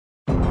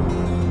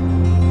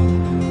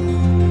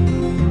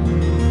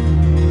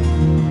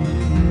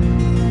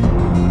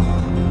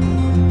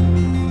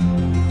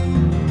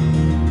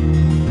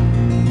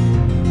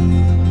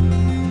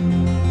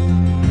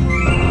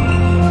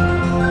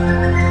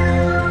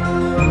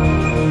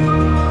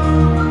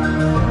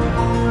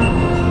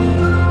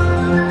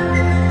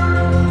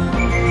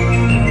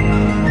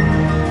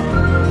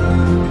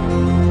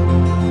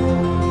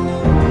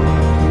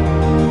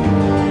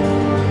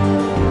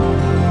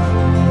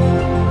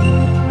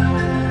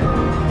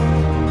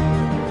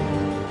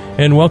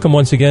And welcome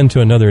once again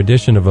to another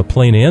edition of A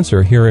Plain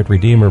Answer here at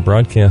Redeemer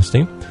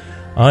Broadcasting.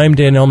 I'm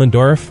Dan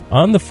Elmendorf.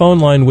 On the phone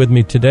line with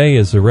me today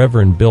is the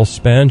Reverend Bill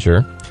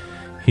Spanger.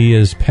 He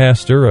is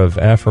pastor of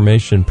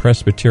Affirmation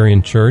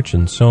Presbyterian Church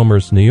in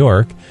Somers, New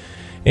York.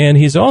 And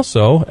he's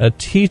also a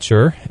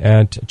teacher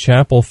at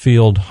Chapel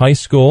Field High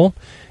School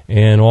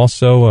and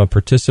also a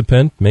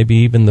participant, maybe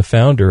even the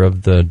founder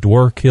of the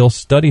Dwark Hill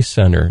Study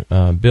Center.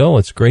 Bill,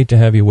 it's great to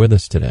have you with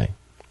us today.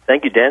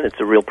 Thank you, Dan.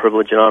 It's a real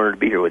privilege and honor to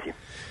be here with you.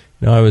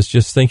 Now, I was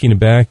just thinking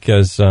back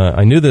as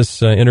I knew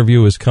this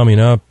interview was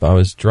coming up. I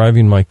was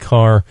driving my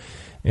car,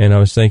 and I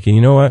was thinking, you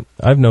know what?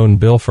 I've known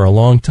Bill for a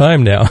long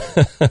time now.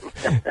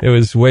 It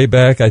was way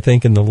back, I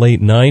think, in the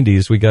late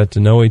 90s. We got to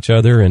know each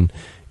other, and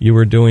you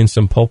were doing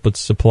some pulpit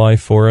supply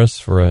for us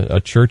for a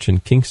church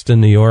in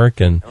Kingston, New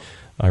York, and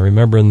I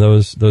remember in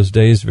those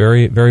days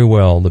very, very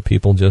well. The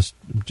people just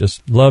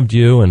loved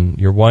you and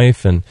your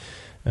wife, and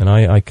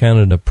I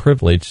counted a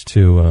privilege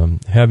to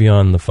have you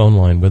on the phone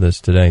line with us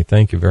today.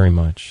 Thank you very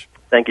much.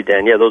 Thank you,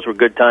 Dan. Yeah, those were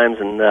good times,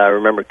 and I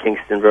remember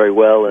Kingston very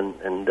well, and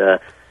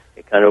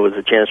it kind of was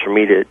a chance for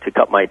me to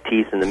cut my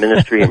teeth in the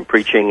ministry and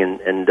preaching,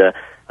 and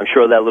I'm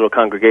sure that little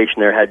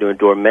congregation there had to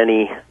endure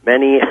many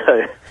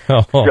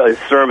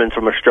sermons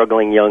from a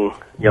struggling young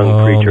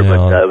preacher,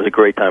 but it was a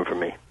great time for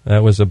me.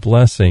 That was a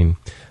blessing.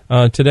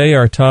 Today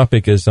our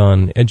topic is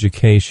on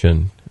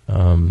education.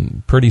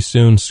 Pretty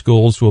soon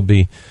schools will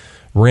be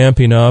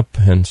ramping up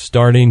and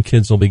starting.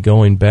 Kids will be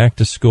going back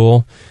to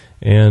school.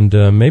 And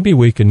maybe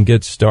we can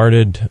get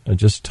started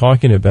just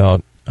talking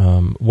about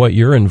what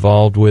you're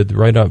involved with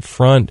right up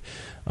front.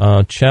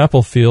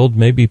 Chapel Field,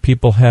 maybe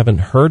people haven't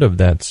heard of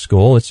that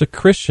school. It's a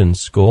Christian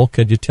school.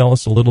 Could you tell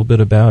us a little bit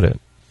about it?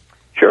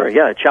 Sure,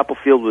 yeah. Chapel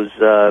Field was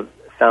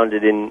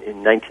founded in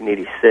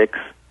 1986,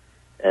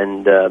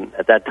 and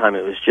at that time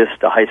it was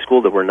just a high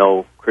school. There were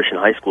no Christian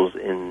high schools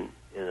in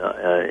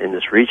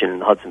this region, in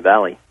the Hudson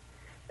Valley,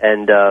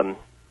 and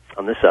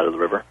on this side of the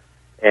river.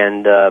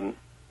 And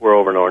we're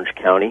over in Orange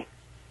County.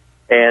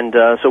 And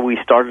so we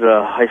started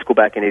a high school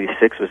back in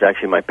 86. It was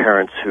actually my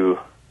parents who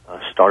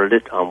started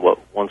it on what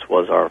once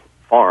was our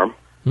farm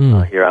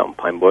here out in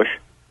Pine Bush.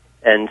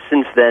 And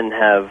since then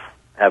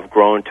have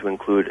grown to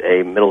include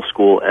a middle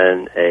school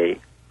and a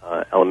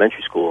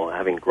elementary school,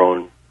 having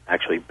grown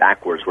actually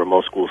backwards, where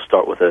most schools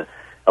start with a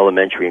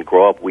elementary and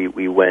grow up.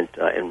 We went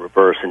in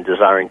reverse and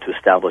desiring to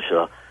establish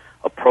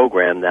a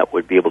program that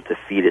would be able to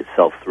feed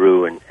itself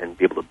through and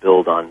be able to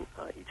build on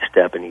each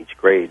step in each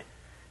grade.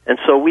 And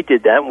so we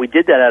did that, and we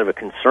did that out of a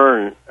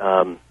concern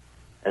and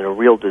a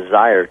real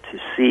desire to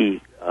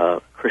see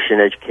Christian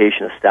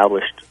education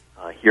established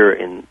here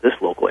in this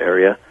local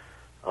area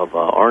of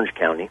Orange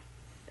County.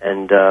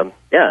 And,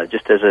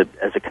 just as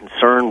a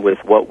concern with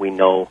what we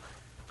know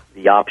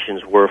the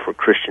options were for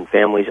Christian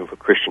families and for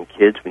Christian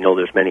kids. We know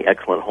there's many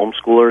excellent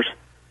homeschoolers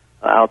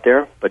out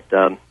there, but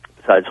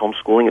besides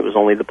homeschooling, it was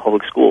only the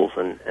public schools,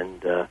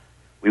 and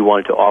we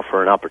wanted to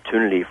offer an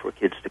opportunity for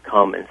kids to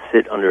come and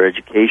sit under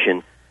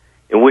education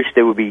in which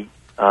they would be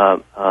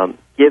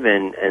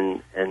given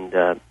and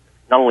not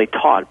only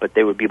taught, but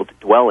they would be able to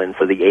dwell in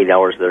for the 8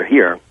 hours they're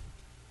here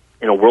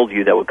in a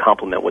worldview that would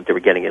complement what they were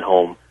getting at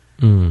home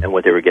and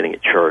what they were getting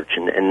at church,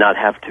 and not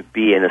have to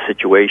be in a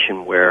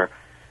situation where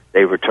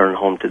they return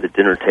home to the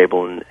dinner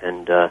table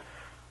and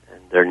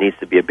there needs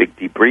to be a big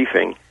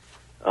debriefing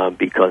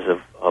because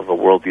of a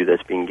worldview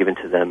that's being given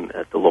to them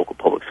at the local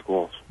public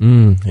schools.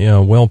 Yeah,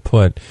 well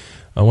put.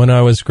 When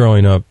I was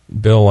growing up,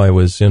 Bill, I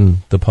was in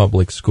the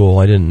public school.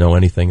 I didn't know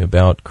anything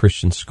about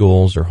Christian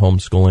schools or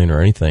homeschooling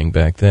or anything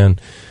back then.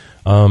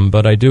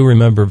 But I do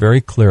remember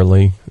very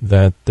clearly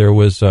that there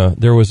was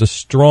a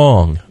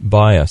strong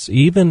bias,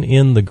 even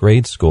in the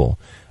grade school,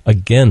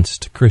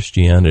 against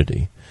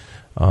Christianity.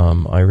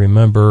 I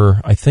remember,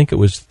 I think it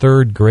was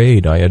third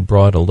grade, I had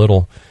brought a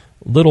little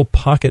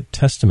pocket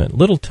testament,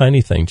 little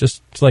tiny thing,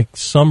 just like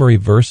summary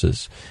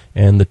verses,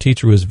 and the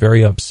teacher was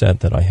very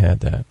upset that I had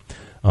that.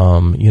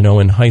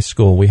 In high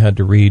school, we had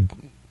to read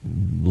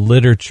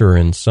literature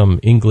in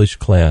some English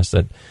class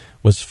that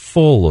was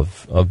full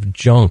of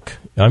junk.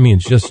 I mean,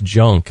 just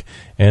junk.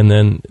 And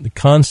then the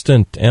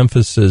constant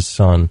emphasis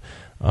on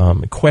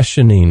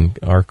questioning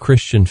our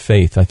Christian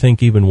faith. I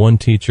think even one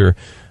teacher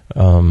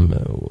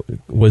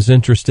was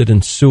interested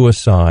in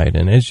suicide,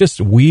 and it's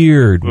just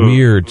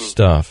weird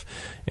stuff.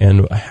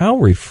 And how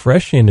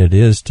refreshing it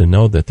is to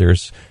know that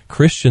there's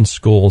Christian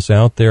schools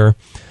out there.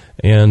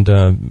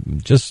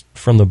 And just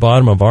from the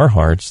bottom of our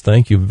hearts,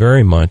 thank you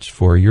very much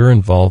for your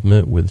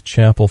involvement with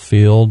Chapel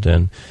Field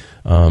and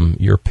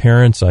your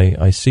parents.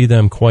 I see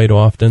them quite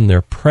often.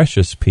 They're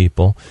precious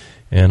people.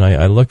 And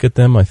I look at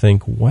them, I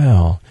think,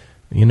 wow,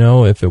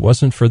 if it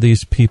wasn't for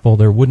these people,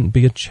 there wouldn't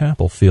be a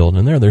Chapel Field.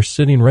 And they're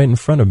sitting right in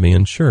front of me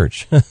in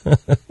church. And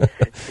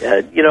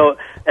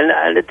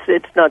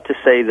it's not to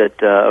say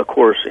that, of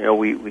course,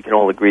 we can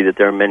all agree that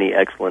there are many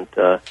excellent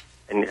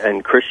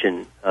and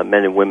Christian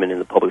men and women in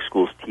the public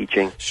schools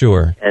teaching,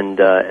 sure, and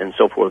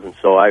so forth. And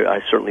so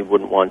I certainly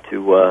wouldn't want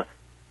to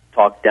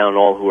talk down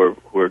all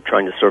who are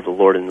trying to serve the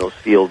Lord in those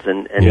fields,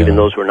 and even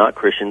those who are not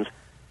Christians.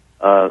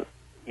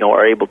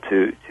 are able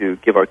to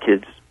give our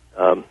kids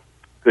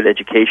good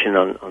education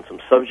on some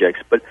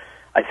subjects. But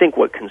I think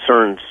what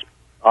concerns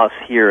us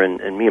here,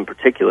 and me in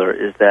particular,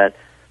 is that,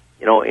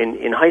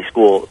 in high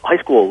school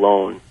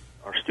alone,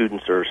 our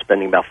students are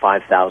spending about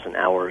 5,000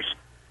 hours,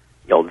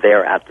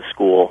 there at the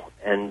school,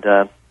 and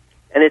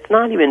it's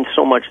not even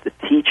so much the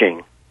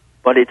teaching,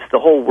 but it's the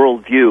whole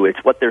worldview.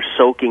 It's what they're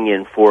soaking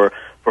in for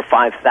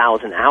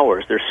 5,000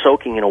 hours. They're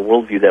soaking in a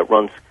worldview that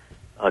runs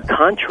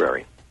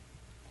contrary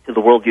to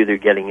the worldview they're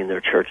getting in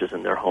their churches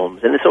and their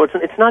homes. And so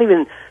it's not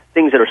even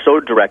things that are so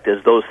direct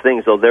as those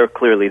things, though they're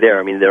clearly there.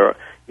 I mean,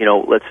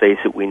 let's face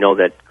it, we know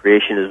that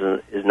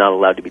creation is not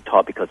allowed to be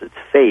taught because it's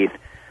faith,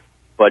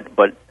 but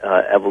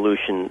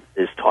evolution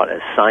is taught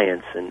as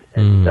science, and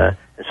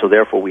so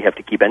therefore we have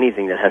to keep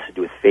anything that has to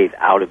do with faith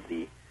out of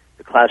the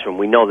classroom.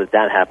 We know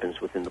that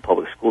happens within the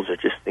public schools. They're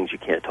just things you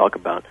can't talk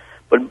about.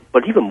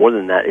 But even more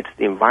than that, it's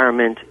the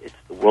environment, it's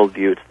the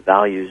worldview, it's the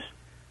values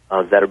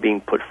that are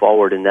being put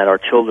forward, and that our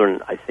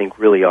children, I think,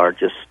 really are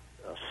just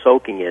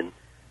soaking in.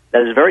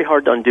 That is very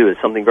hard to undo.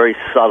 It's something very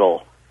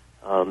subtle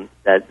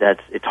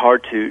it's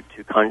hard to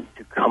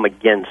come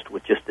against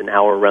with just an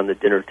hour around the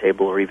dinner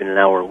table or even an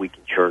hour a week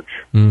in church.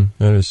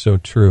 That is so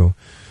true.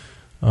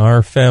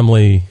 Our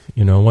family,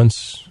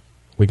 once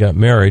we got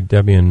married,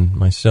 Debbie and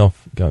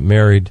myself got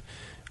married,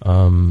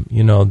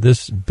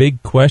 this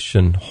big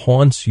question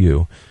haunts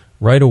you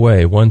right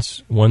away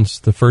once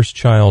the first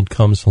child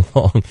comes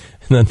along,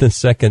 and then the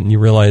second you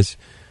realize,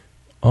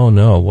 oh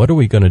no, what are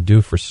we going to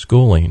do for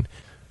schooling?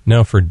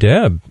 Now for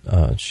Deb,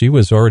 she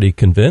was already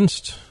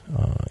convinced,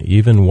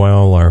 even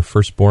while our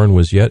firstborn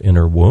was yet in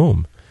her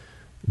womb,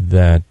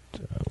 that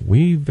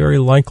we very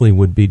likely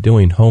would be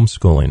doing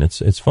homeschooling.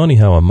 It's funny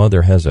how a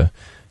mother has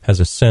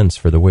a sense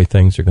for the way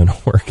things are going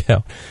to work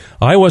out.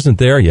 I wasn't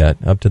there yet.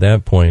 Up to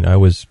that point, I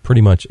was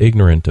pretty much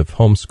ignorant of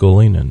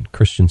homeschooling and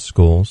Christian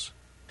schools.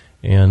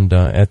 And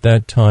at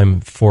that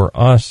time, for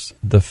us,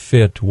 the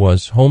fit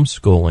was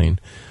homeschooling,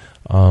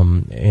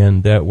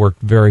 and that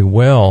worked very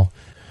well.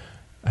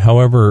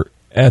 However,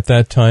 at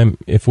that time,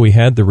 if we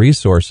had the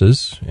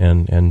resources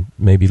and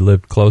maybe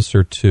lived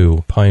closer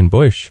to Pine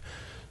Bush,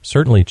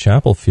 certainly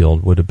Chapel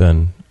Field would have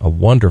been a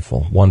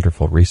wonderful,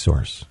 wonderful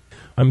resource.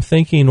 I'm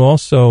thinking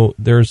also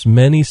there's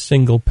many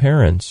single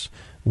parents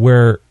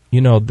where,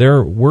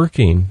 they're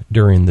working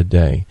during the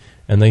day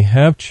and they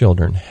have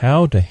children.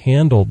 How to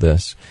handle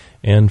this?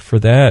 And for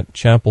that,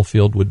 Chapel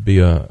Field would be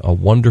a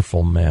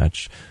wonderful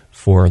match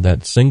for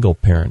that single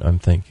parent, I'm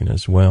thinking,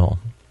 as well.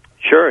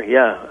 Sure,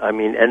 yeah. I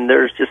mean, and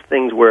there's just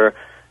things where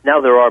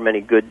now there are many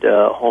good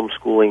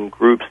homeschooling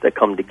groups that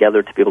come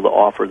together to be able to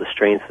offer the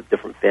strengths of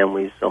different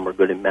families. Some are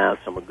good in math,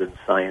 some are good in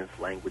science,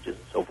 languages,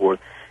 and so forth,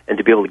 and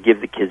to be able to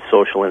give the kids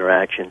social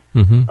interaction.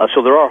 Mm-hmm.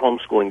 So there are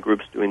homeschooling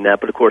groups doing that,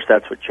 but of course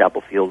that's what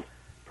Chapel Field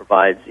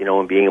provides,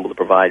 and being able to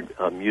provide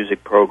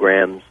music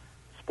programs,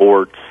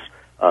 sports,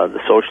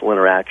 the social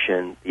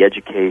interaction, the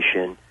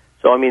education.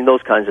 So, I mean,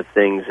 those kinds of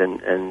things,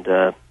 and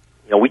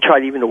we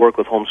tried even to work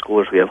with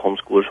homeschoolers. We have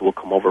homeschoolers who will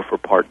come over for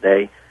part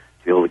day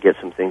to be able to get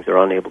some things they're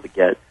unable to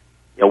get.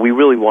 We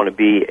really want to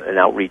be an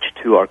outreach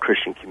to our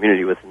Christian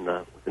community within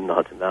the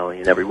Hudson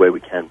Valley in every way we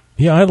can.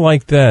 Yeah, I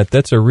like that.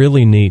 That's a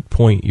really neat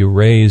point you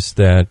raised,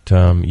 that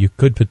you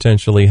could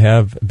potentially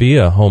be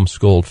a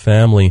homeschooled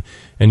family,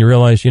 and you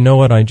realize, you know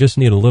what, I just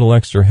need a little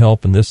extra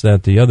help and this,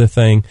 that, the other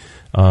thing.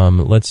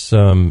 Let's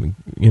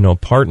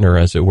partner,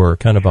 as it were,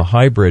 kind of a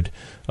hybrid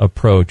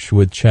approach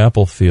with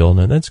Chapel Field,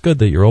 and that's good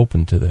that you're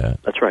open to that.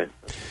 That's right.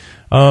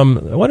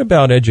 What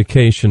about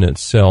education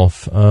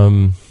itself?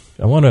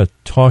 I want to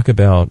talk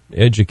about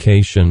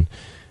education.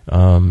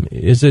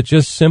 Is it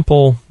just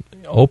simple,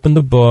 open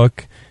the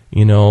book,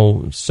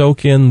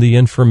 soak in the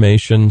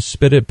information,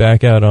 spit it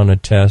back out on a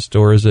test,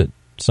 or is it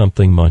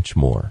something much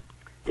more?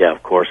 Yeah,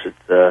 of course,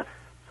 it's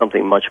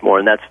something much more,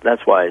 and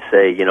that's why I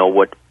say,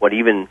 what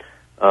even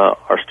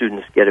our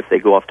students get if they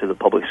go off to the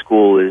public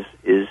school is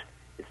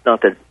it's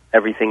not that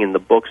everything in the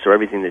books or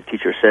everything the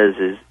teacher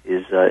says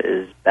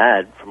is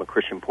bad from a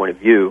Christian point of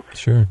view.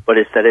 Sure. But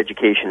it's that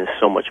education is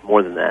so much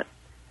more than that.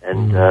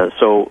 And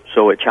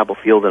so at Chapel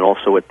Field and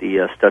also at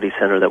the study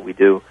center that we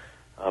do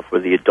for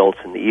the adults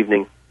in the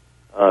evening,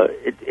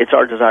 it's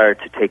our desire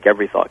to take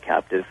every thought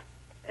captive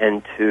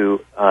and to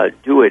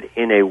do it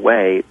in a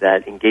way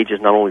that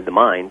engages not only the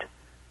mind,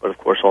 but of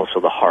course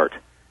also the heart,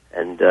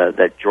 and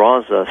that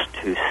draws us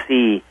to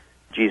see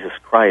Jesus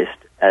Christ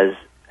as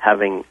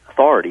having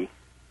authority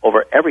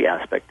over every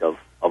aspect of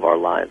our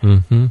lives.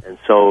 Mm-hmm. And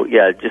so,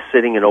 just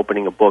sitting and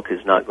opening a book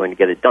is not going to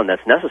get it done.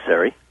 That's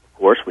necessary. Of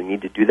course, we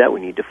need to do that. We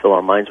need to fill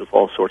our minds with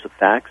all sorts of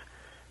facts.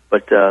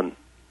 But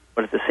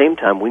at the same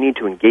time, we need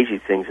to engage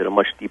these things at a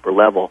much deeper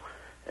level.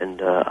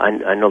 And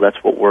I know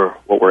that's what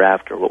we're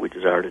after, what we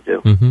desire to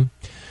do. Mm-hmm.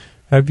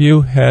 Have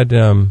you had,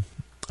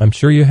 I'm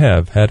sure you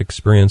have had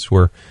experience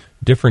where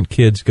different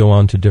kids go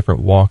on to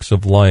different walks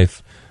of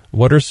life.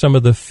 What are some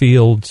of the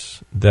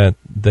fields that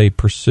they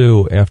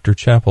pursue after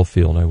Chapel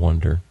Field, I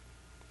wonder?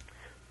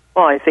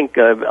 Well, I think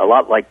a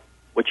lot like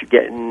what you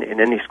get in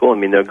any school. I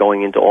mean, they're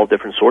going into all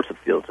different sorts of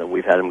fields, and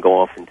we've had them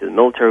go off into the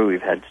military.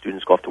 We've had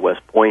students go off to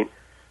West Point.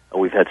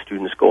 We've had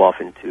students go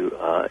off into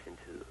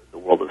the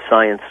world of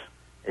science,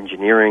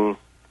 engineering.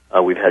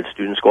 We've had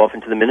students go off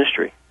into the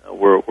ministry.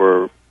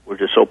 We're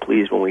just so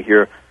pleased when we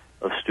hear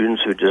of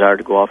students who desire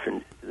to go off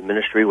into the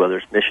ministry, whether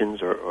it's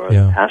missions or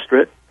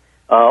pastorate.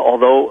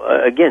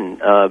 Although,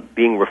 again,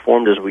 being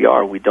reformed as we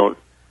are, we don't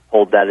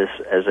hold that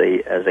as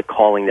a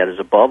calling that is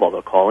above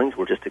other callings.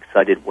 We're just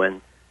excited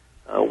when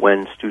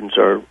students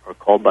are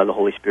called by the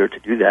Holy Spirit to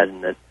do that,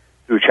 and that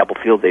through Chapel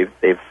Field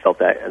they've felt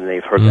that and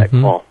they've heard that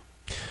call.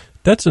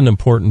 That's an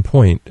important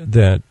point,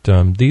 that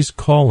these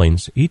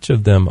callings, each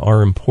of them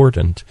are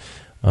important.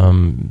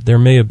 There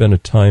may have been a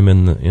time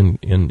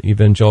in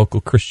evangelical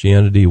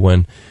Christianity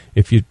when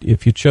if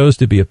you chose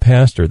to be a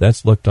pastor,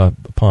 that's looked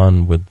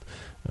upon with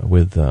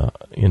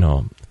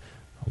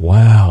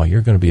wow,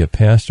 you're going to be a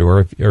pastor.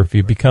 Or if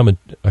you become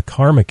a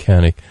car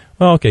mechanic,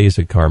 well, okay, he's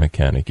a car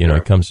mechanic. He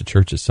comes to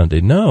church this Sunday.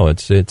 No,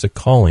 it's a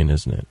calling,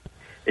 isn't it?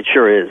 It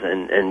sure is,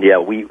 and yeah,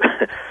 we.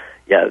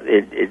 Yeah,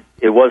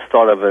 it was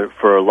thought of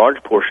for a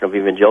large portion of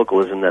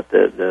evangelicalism that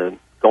the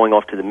going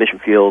off to the mission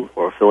field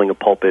or filling a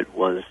pulpit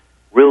was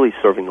really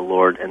serving the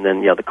Lord, and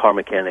then the car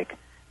mechanic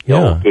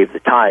gave the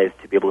tithe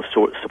to be able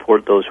to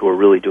support those who are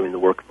really doing the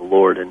work of the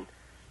Lord, and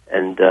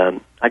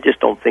I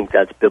just don't think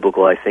that's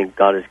biblical. I think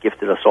God has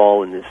gifted us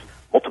all in this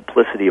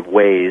multiplicity of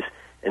ways,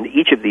 and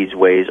each of these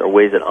ways are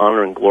ways that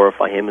honor and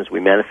glorify Him as we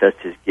manifest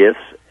His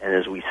gifts, and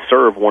as we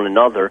serve one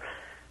another.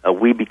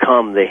 We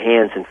become the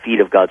hands and feet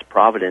of God's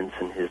providence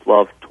and His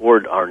love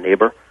toward our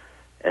neighbor,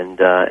 and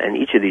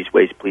each of these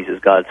ways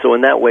pleases God. So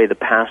in that way, the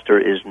pastor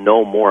is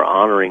no more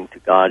honoring to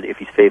God if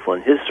he's faithful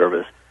in his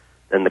service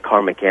than the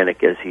car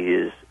mechanic as he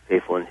is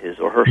faithful in his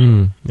or her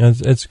service.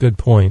 That's a good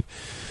point.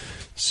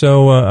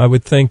 So I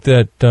would think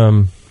that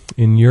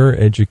in your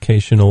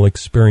educational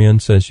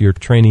experience as you're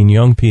training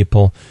young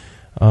people,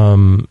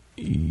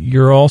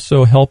 you're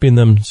also helping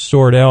them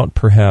sort out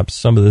perhaps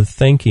some of the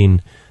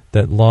thinking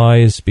that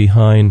lies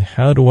behind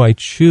how do I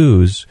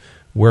choose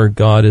where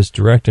God is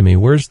directing me?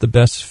 Where's the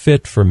best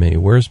fit for me?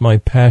 Where's my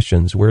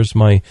passions? Where's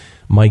my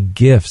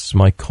gifts,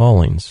 my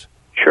callings?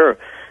 Sure.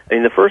 I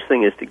mean, the first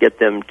thing is to get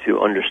them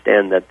to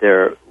understand that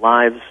their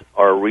lives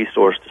are a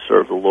resource to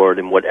serve the Lord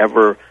in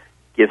whatever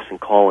gifts and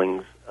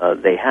callings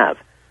they have.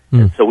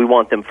 And so we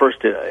want them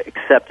first to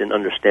accept and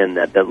understand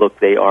that look,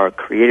 they are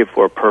created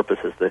for a purpose.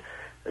 As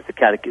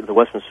the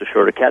Westminster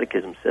Shorter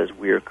Catechism says,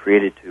 we are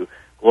created to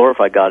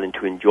glorify God and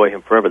to enjoy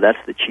Him forever. That's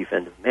the chief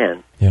end of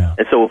man. Yeah.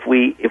 And so if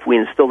we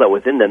instill that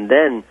within them,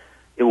 then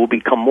it will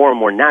become more and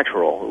more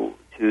natural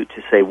to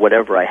say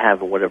whatever I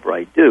have and whatever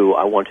I do,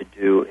 I want to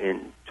do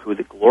to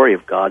the glory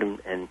of God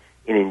and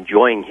in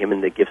enjoying Him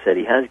and the gifts that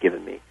He has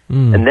given me.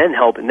 And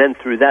then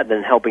through that,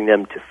 helping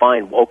them to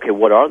find, okay,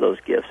 what are those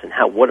gifts and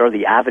what are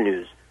the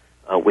avenues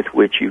with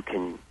which you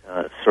can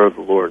serve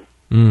the Lord.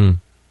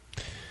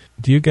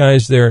 Do you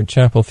guys there at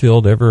Chapel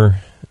Field ever,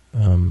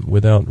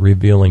 without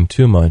revealing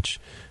too much,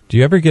 do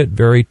you ever get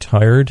very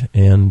tired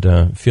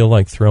and feel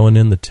like throwing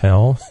in the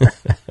towel?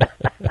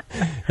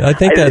 I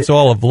think that's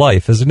all of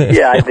life, isn't it?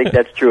 Yeah, I think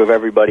that's true of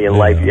everybody in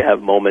life. You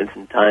have moments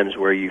and times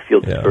where you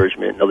feel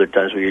discouragement, and other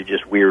times where you're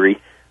just weary.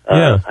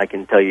 I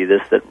can tell you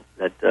this: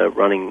 that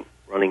running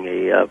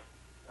a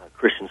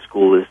Christian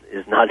school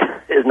is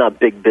not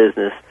big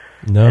business.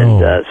 No,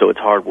 and so it's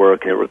hard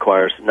work, and it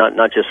requires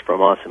not just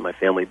from us and my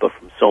family, but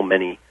from so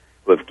many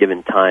who have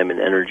given time and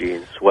energy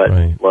and sweat,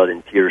 and blood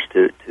and tears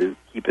to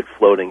keep it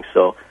floating.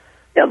 So,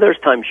 yeah, there's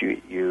times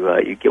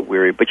you get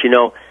weary, but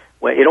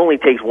it only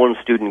takes one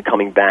student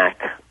coming back,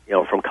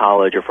 from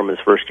college or from his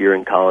first year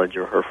in college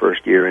or her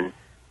first year, and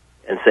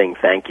saying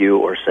thank you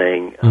or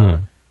saying,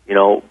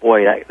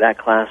 boy, that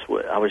class,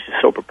 I was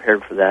just so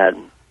prepared for that,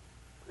 and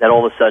that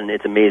all of a sudden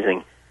it's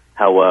amazing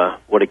how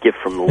what a gift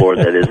from the Lord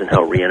that is, and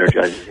how it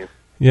re-energizes you.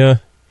 Yeah,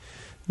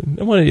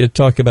 I wanted you to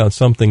talk about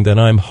something that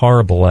I'm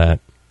horrible at,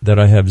 that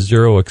I have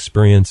zero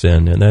experience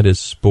in, and that is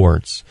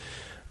sports.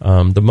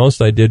 The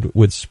most I did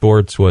with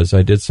sports was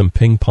I did some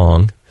ping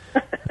pong,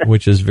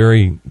 which is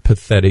very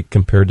pathetic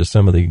compared to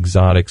some of the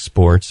exotic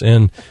sports,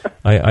 and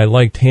I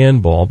liked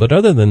handball. But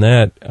other than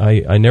that,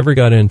 I never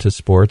got into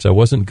sports. I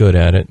wasn't good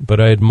at it,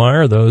 but I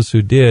admire those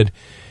who did.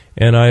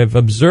 And I've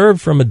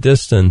observed from a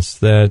distance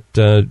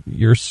that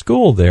your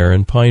school there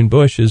in Pine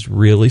Bush is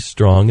really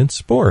strong in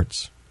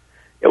sports.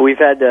 Yeah, we've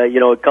had,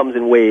 it comes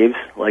in waves,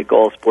 like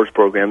all sports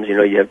programs.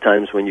 You have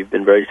times when you've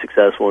been very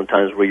successful and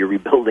times where you're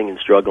rebuilding and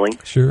struggling.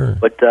 Sure.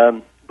 But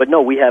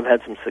no, we have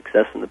had some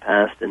success in the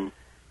past, and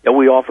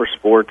we offer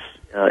sports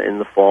in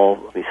the fall,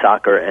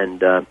 soccer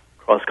and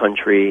cross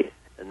country,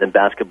 and then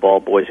basketball,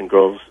 boys and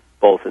girls,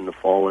 both in the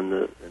fall, and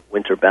the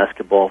winter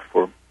basketball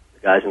for the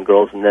guys and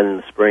girls, and then in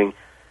the spring,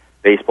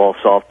 baseball,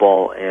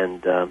 softball,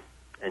 and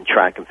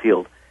track and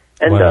field.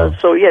 And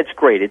so, it's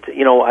great. It's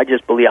I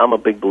just believe, I'm a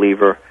big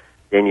believer.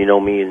 Dan, you know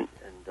me in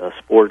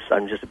sports.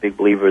 I'm just a big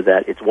believer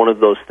that it's one of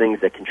those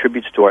things that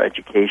contributes to our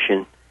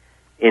education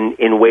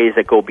in ways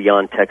that go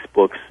beyond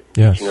textbooks,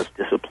 teaching us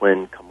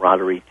discipline,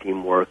 camaraderie,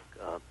 teamwork,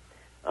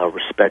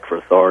 respect for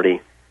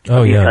authority,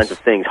 Oh, these yes. kinds of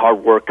things,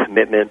 hard work,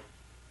 commitment.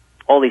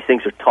 All these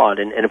things are taught,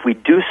 and if we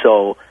do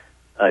so,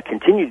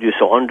 continue to do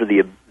so under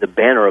the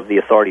banner of the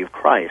authority of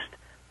Christ,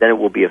 then it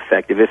will be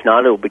effective. If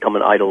not, it will become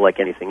an idol like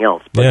anything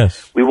else. But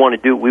Yes. we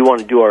want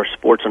to do our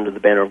sports under the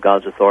banner of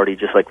God's authority,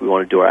 just like we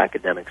want to do our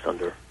academics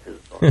under His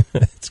authority.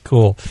 It's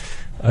cool.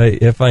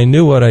 If I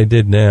knew what I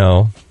did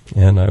now,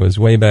 and I was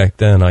way back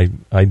then,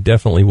 I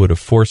definitely would have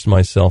forced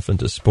myself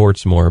into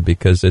sports more,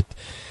 because it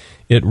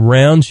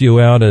rounds you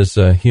out as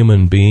a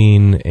human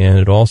being, and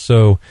it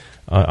also,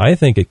 I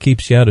think it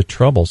keeps you out of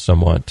trouble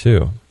somewhat,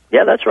 too.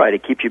 Yeah, that's right.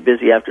 It keeps you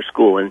busy after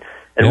school, and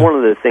Yeah. one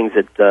of the things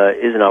that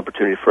is an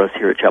opportunity for us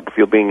here at Chapel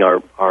Field, being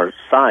our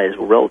size,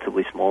 we're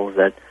relatively small, is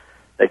that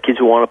kids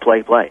who want to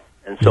play.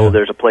 And so Yeah.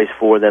 there's a place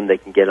for them. They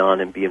can get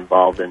on and be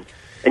involved. And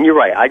you're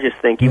right. I just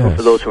think even Yes.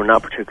 for those who are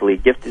not particularly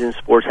gifted in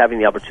sports, having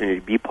the opportunity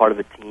to be part of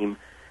a team,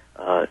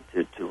 to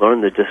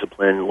learn the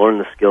discipline, learn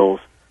the skills,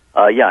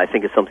 I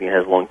think it's something that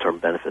has long-term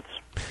benefits.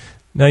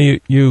 Now,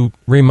 you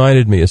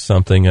reminded me of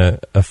something, a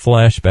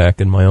flashback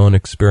in my own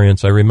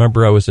experience. I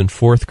remember I was in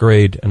 4th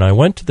grade, and I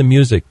went to the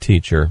music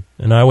teacher,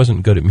 and I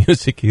wasn't good at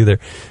music either.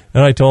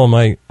 And I told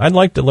him I'd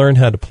like to learn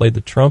how to play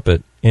the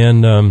trumpet.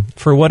 And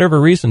for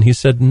whatever reason, he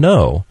said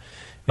no.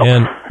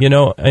 And,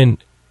 and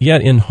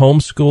yet in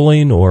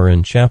homeschooling or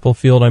in Chapel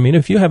Field, I mean,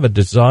 if you have a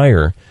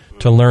desire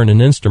to learn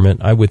an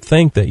instrument, I would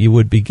think that you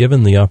would be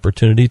given the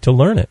opportunity to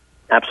learn it.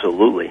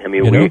 Absolutely. I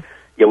mean,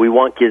 we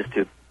want kids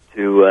to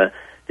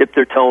dip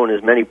their toe in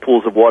as many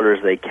pools of water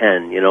as they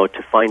can,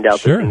 to find out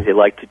Sure. the things they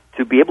like,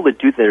 to be able to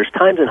do. There's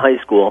times in high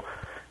school,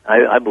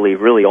 I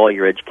believe really all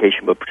your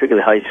education, but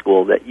particularly high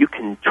school, that you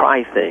can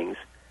try things.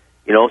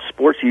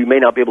 Sports you may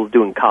not be able to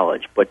do in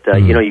college, but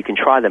you can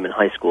try them in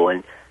high school,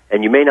 and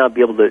you may not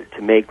be able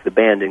to make the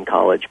band in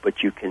college,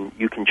 but you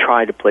can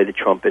try to play the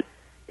trumpet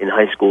in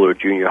high school or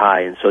junior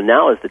high. And so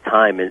now is the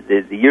time, and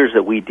the years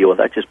that we deal with,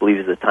 I just believe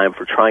is the time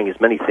for trying as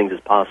many things as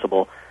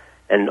possible,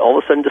 and all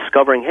of a sudden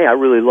discovering, hey, I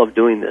really love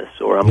doing this,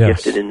 or I'm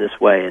Yes. gifted in this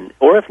way.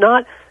 Or if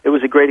not, it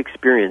was a great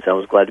experience. I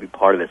was glad to be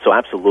part of it. So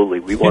absolutely,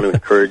 we want to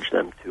encourage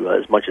them to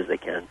as much as they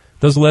can.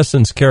 Those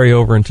lessons carry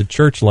over into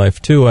church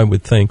life, too, I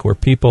would think, where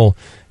people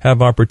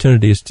have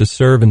opportunities to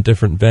serve in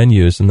different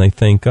venues, and they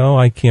think, oh,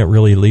 I can't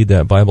really lead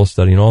that Bible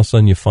study. And all of a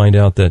sudden you find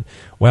out that,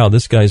 wow,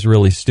 this guy's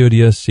really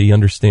studious, he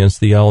understands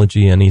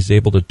theology, and he's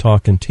able to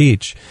talk and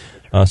teach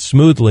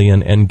smoothly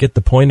and get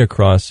the point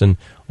across. And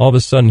all of a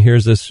sudden,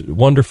 here's this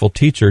wonderful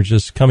teacher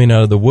just coming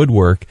out of the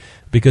woodwork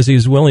because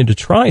he's willing to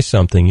try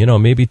something,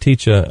 maybe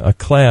teach a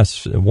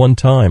class one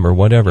time or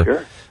whatever.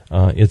 Sure.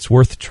 It's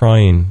worth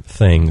trying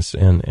things,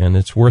 and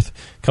it's worth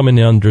coming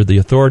under the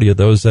authority of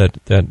those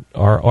that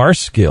are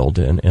skilled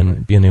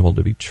and being able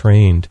to be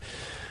trained.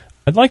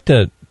 I'd like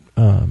to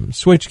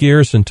switch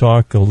gears and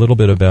talk a little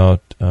bit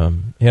about,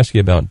 ask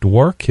you about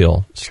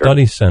Dwarkill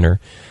Study Center.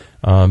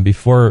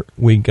 Before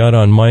we got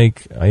on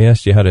mic, I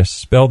asked you how to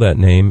spell that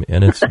name,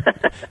 and it's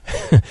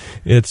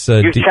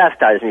You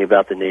chastised me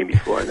about the name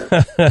before in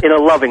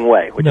a loving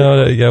way. DWAARKILL.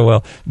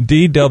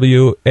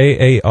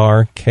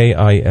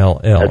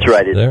 That's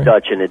right. It's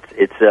Dutch, and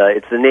it's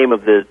the name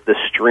of the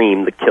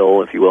stream, the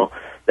Kill, if you will,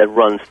 that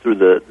runs through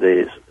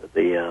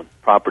the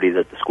property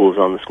that the school's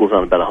on. The school's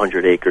on about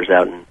 100 acres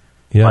out in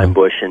Pine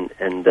Bush, and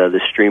the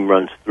stream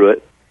runs through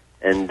it.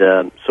 And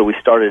so we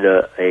started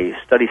a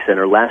study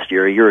center last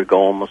year, a year ago,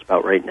 almost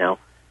about right now.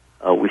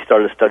 We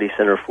started a study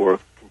center for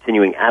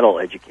continuing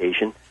adult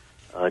education,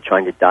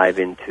 trying to dive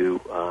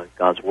into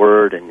God's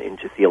Word and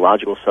into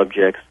theological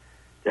subjects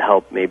to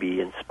help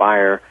maybe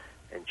inspire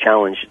and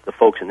challenge the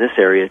folks in this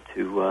area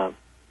to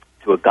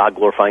a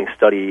God-glorifying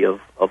study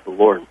of the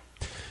Lord.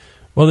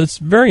 Well, it's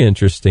very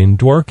interesting,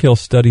 Dwarkill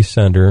Study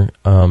Center,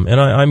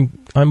 and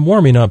I'm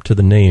warming up to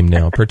the name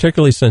now,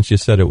 particularly since you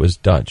said it was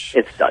Dutch.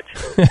 It's Dutch.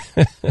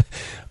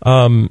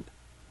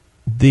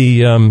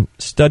 The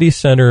study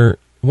center,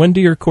 when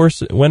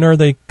are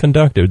they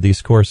conducted,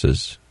 these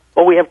courses?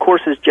 Well, we have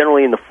courses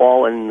generally in the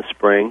fall and in the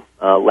spring.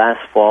 Last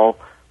fall,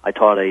 I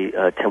taught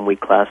a 10-week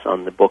class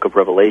on the book of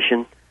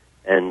Revelation,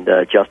 and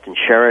Justin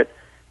Sherritt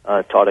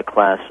taught a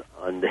class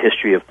on the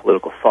history of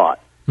political thought.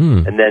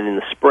 And then in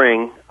the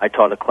spring, I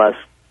taught a class,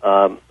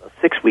 a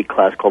 6-week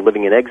class called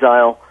Living in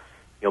Exile,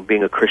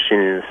 being a Christian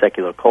in a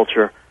secular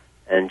culture,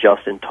 and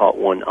Justin taught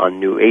one on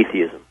New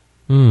Atheism.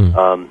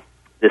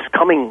 This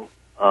coming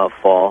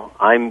fall,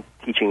 I'm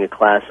teaching a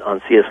class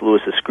on C.S.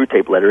 Lewis's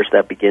Screwtape Letters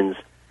that begins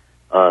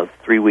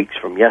 3 weeks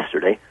from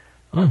yesterday,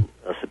 on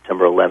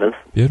September 11th.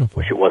 Beautiful.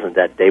 Which it wasn't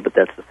that day, but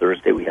that's the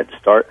Thursday we had to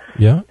start.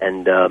 Yeah.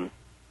 And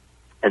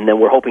then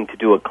we're hoping to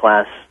do a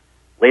class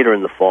later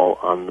in the fall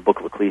on the book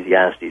of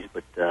Ecclesiastes,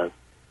 but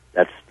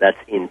that's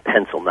in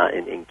pencil, not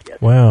in ink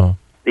yet. Wow.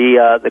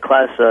 The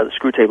class, the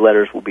Screwtape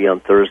Letters, will be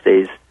on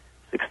Thursdays,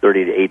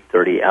 6:30 to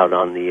 8:30, out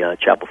on the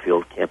Chapel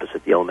Field campus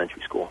at the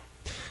elementary school.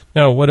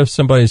 Now, what if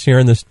somebody's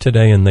hearing this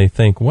today and they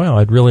think, wow,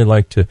 I'd really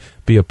like to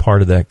be a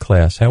part of that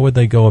class? How would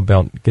they go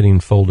about getting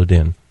folded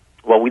in?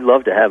 Well, we'd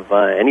love to have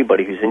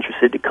anybody who's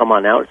interested to come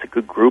on out. It's a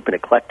good group, an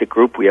eclectic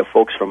group. We have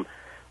folks from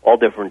all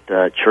different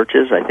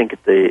churches. I think at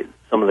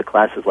some of the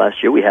classes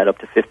last year we had up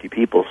to 50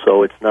 people,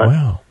 so it's not.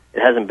 Wow. It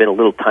hasn't been a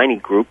little tiny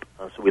group,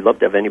 so we'd love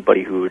to have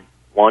anybody who would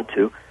want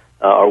to.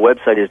 Our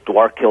website is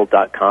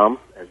dwarkill.com,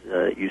 as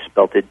you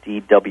spelt it,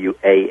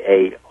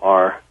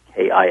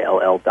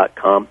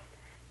 DWAARKILL.com.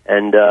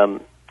 And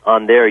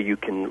on there you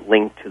can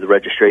link to the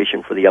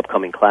registration for the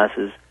upcoming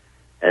classes.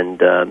 And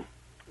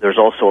there's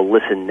also a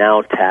Listen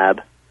Now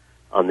tab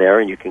on there,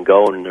 and you can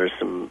go, and there's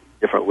some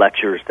different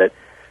lectures that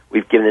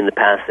we've given in the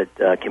past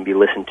that can be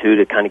listened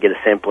to kind of get a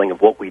sampling of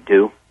what we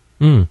do.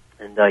 And,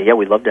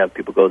 we'd love to have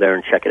people go there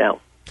and check it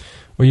out.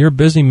 Well, you're a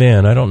busy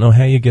man. I don't know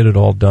how you get it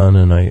all done,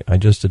 and I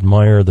just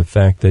admire the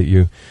fact that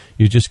you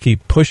just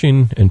keep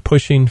pushing and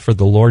pushing for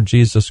the Lord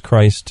Jesus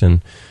Christ,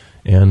 and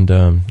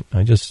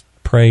I just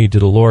pray to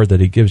the Lord that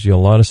He gives you a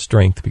lot of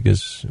strength,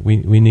 because we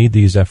need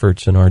these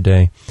efforts in our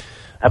day.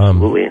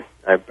 Absolutely.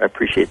 I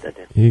appreciate that,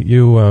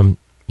 Dan.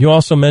 You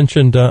also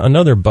mentioned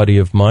another buddy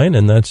of mine,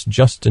 and that's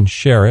Justin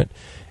Sherritt.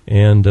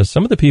 And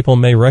some of the people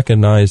may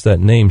recognize that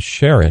name,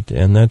 Sherritt,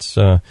 and that's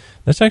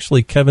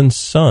actually Kevin's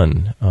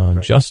son.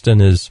 Right. Justin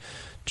is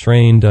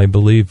trained, I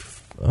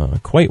believe,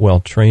 quite well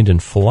trained in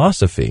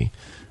philosophy.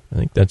 I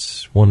think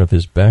that's one of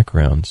his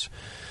backgrounds.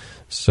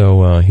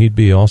 So he'd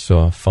be also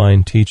a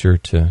fine teacher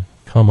to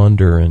come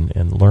under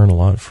and learn a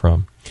lot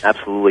from.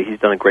 Absolutely. He's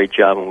done a great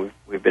job, and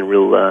we've been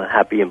real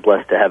happy and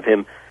blessed to have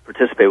him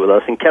participate with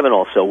us. And Kevin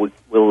also,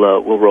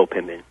 we'll rope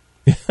him in.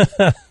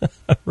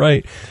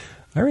 Right.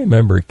 I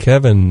remember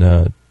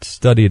Kevin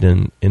studied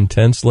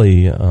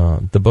intensely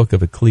the book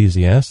of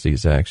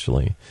Ecclesiastes,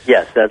 actually.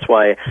 Yes, that's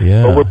why.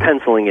 Yeah. But we're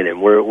penciling it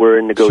in. We're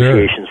in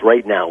negotiations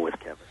right now with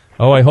Kevin.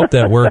 Oh, I hope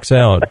that works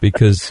out,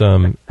 because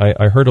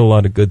I heard a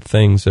lot of good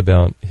things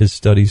about his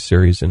study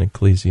series in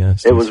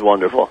Ecclesiastes. It was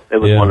wonderful. It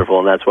was wonderful,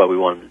 and that's why we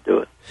wanted to do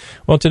it.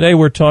 Well, today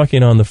we're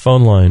talking on the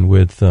phone line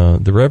with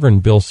the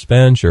Reverend Bill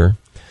Spanger.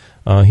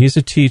 He's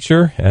a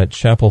teacher at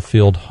Chapel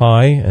Field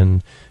High,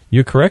 and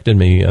you corrected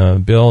me,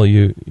 Bill.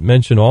 You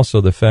mentioned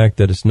also the fact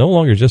that it's no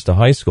longer just a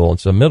high school.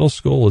 It's a middle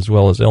school as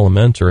well as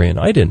elementary, and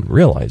I didn't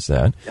realize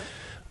that.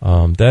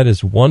 That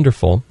is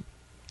wonderful.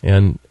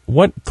 And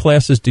what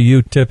classes do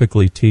you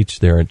typically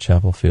teach there at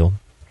Chapel Field?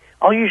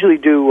 I'll usually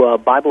do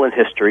Bible and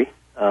history.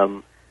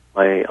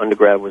 My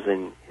undergrad was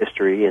in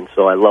history, and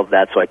so I love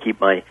that, so I keep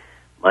my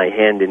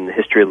hand in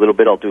history a little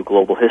bit. I'll do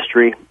global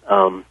history.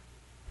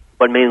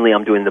 But mainly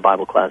I'm doing the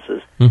Bible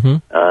classes.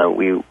 Mm-hmm.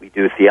 We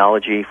do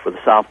theology for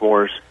the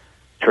sophomores,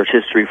 church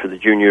history for the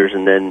juniors,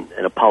 and then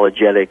an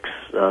apologetics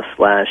 /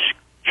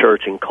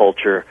 church and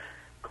culture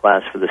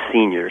class for the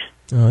seniors.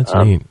 Oh, that's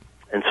neat.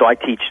 And so I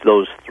teach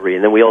those three.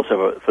 And then we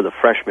also, for the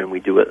freshmen, we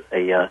do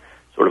a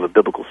sort of a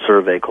biblical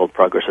survey called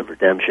Progress of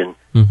Redemption.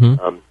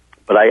 Mm-hmm.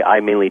 But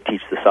I mainly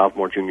teach the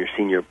sophomore, junior,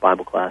 senior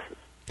Bible classes.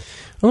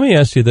 Let me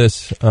ask you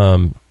this,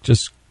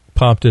 just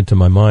popped into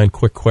my mind,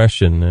 quick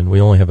question, and we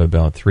only have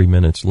about 3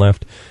 minutes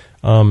left.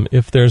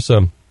 If there's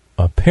a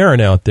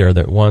parent out there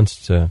that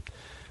wants to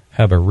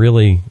have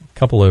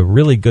couple of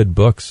really good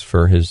books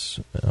for his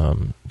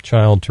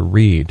child to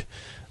read,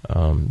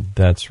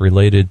 that's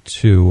related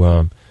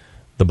to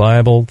the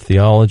Bible,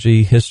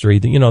 theology, history,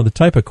 the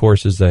type of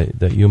courses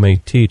that you may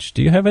teach,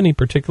 do you have any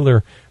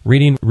particular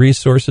reading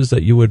resources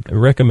that you would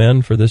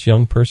recommend for this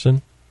young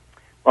person?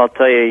 Well, I'll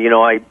tell you,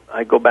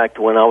 I go back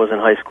to when I was in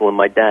high school, and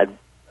my dad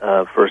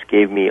first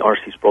gave me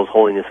R.C. Sproul's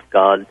Holiness of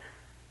God.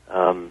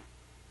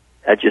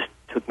 That just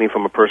took me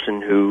from a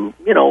person who,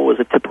 was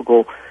a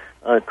typical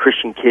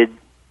Christian kid,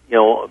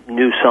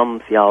 knew some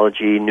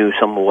theology, knew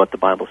some of what the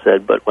Bible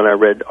said, but when I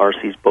read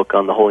R.C.'s book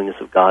on the Holiness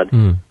of God,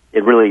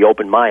 it really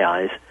opened my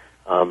eyes.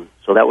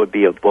 So that would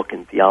be a book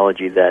in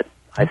theology that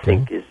I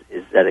think is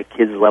at a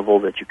kid's level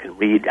that you can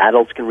read.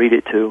 Adults can read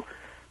it too,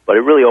 but it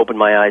really opened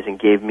my eyes and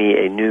gave me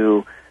a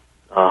new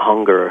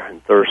hunger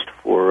and thirst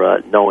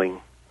for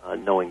knowing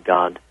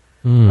God.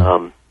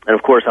 And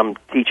of course, I'm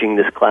teaching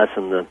this class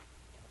in the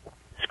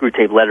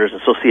Screwtape Letters,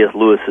 and so C.S.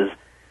 Lewis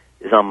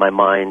is on my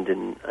mind.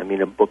 And I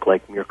mean, a book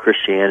like Mere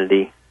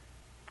Christianity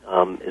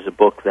is a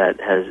book that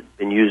has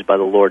been used by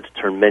the Lord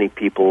to turn many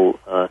people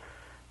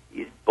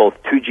both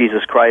to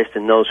Jesus Christ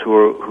and those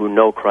who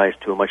know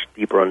Christ to a much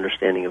deeper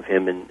understanding of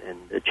Him and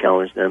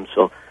challenge them.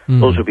 So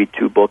those would be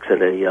two books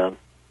at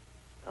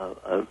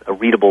a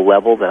readable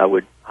level that I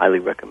would highly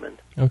recommend.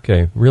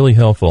 Okay, really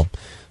helpful.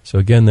 So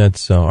again,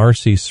 that's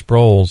R.C.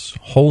 Sproul's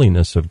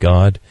Holiness of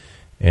God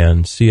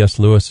and C.S.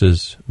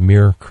 Lewis's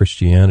Mere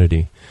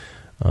Christianity.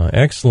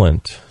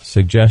 Excellent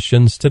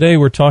suggestions. Today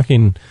we're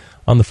talking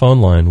on the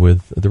phone line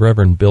with the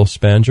Reverend Bill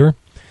Spanger.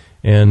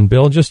 And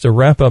Bill, just a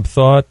wrap-up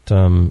thought,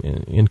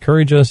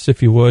 encourage us,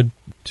 if you would,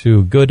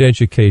 to good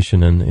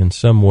education in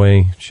some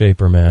way,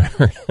 shape, or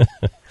manner.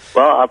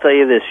 Well, I'll tell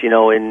you this,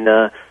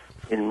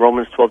 in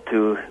Romans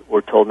 12:2,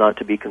 we're told not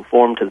to be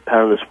conformed to the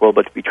pattern of this world,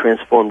 but to be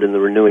transformed in the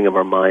renewing of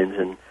our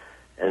minds.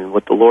 And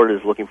what the Lord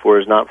is looking for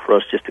is not for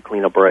us just to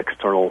clean up our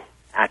external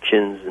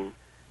actions and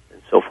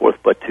so forth,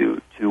 but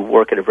to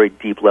work at a very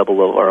deep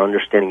level of our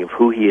understanding of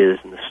who He is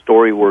and the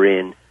story we're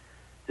in,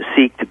 to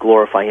seek to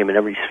glorify Him in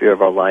every sphere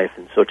of our life.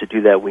 And so to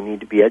do that, we need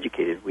to be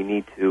educated. We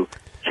need to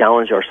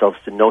challenge ourselves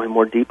to know Him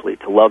more deeply,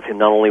 to love Him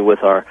not only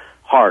with our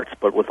hearts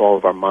but with all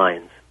of our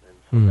minds.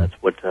 And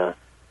so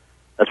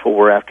that's what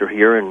we're after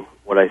here, and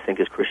what I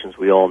think as Christians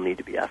we all need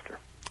to be after.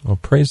 Well,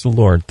 praise the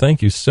Lord.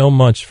 Thank you so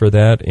much for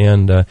that.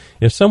 And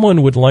if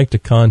someone would like to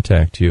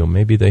contact you,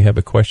 maybe they have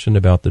a question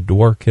about the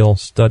Dwark Hill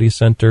Study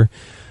Center,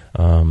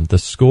 the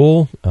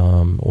school,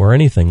 or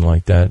anything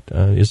like that,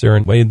 is there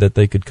a way that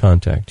they could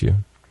contact you?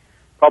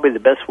 Probably the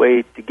best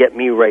way to get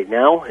me right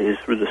now is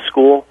through the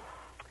school.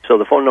 So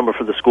the phone number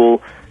for the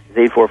school is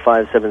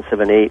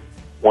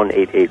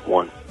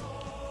 845-778-1881.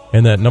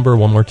 And that number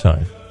one more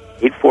time.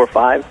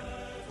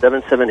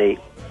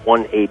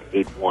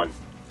 845-778-1881.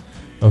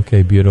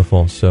 Okay,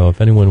 beautiful. So if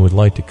anyone would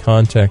like to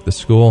contact the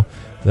school,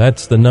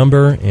 that's the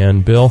number.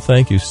 And Bill,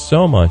 thank you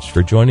so much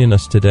for joining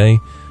us today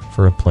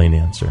for A Plain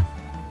Answer.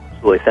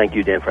 Absolutely. Thank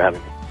you, Dan, for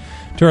having me.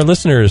 To our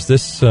listeners,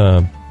 this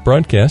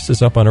broadcast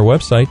is up on our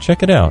website.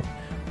 Check it out.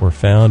 We're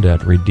found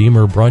at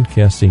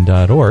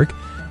RedeemerBroadcasting.org.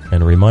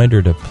 And a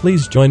reminder to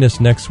please join us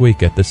next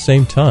week at the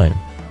same time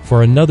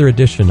for another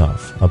edition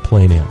of A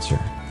Plain Answer.